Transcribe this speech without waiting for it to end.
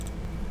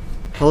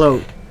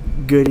Hello,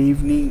 good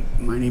evening.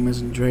 My name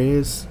is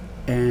Andreas,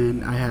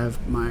 and I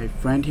have my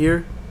friend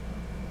here.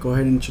 Go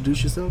ahead and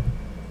introduce yourself.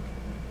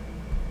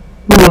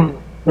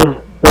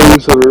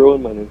 Thanks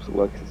everyone. My name is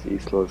Alexis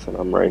Eastlos, and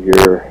I'm right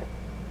here,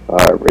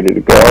 ready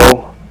to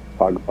go.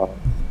 Talk about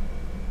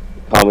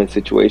common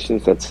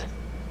situations that's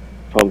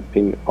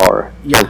Yeah,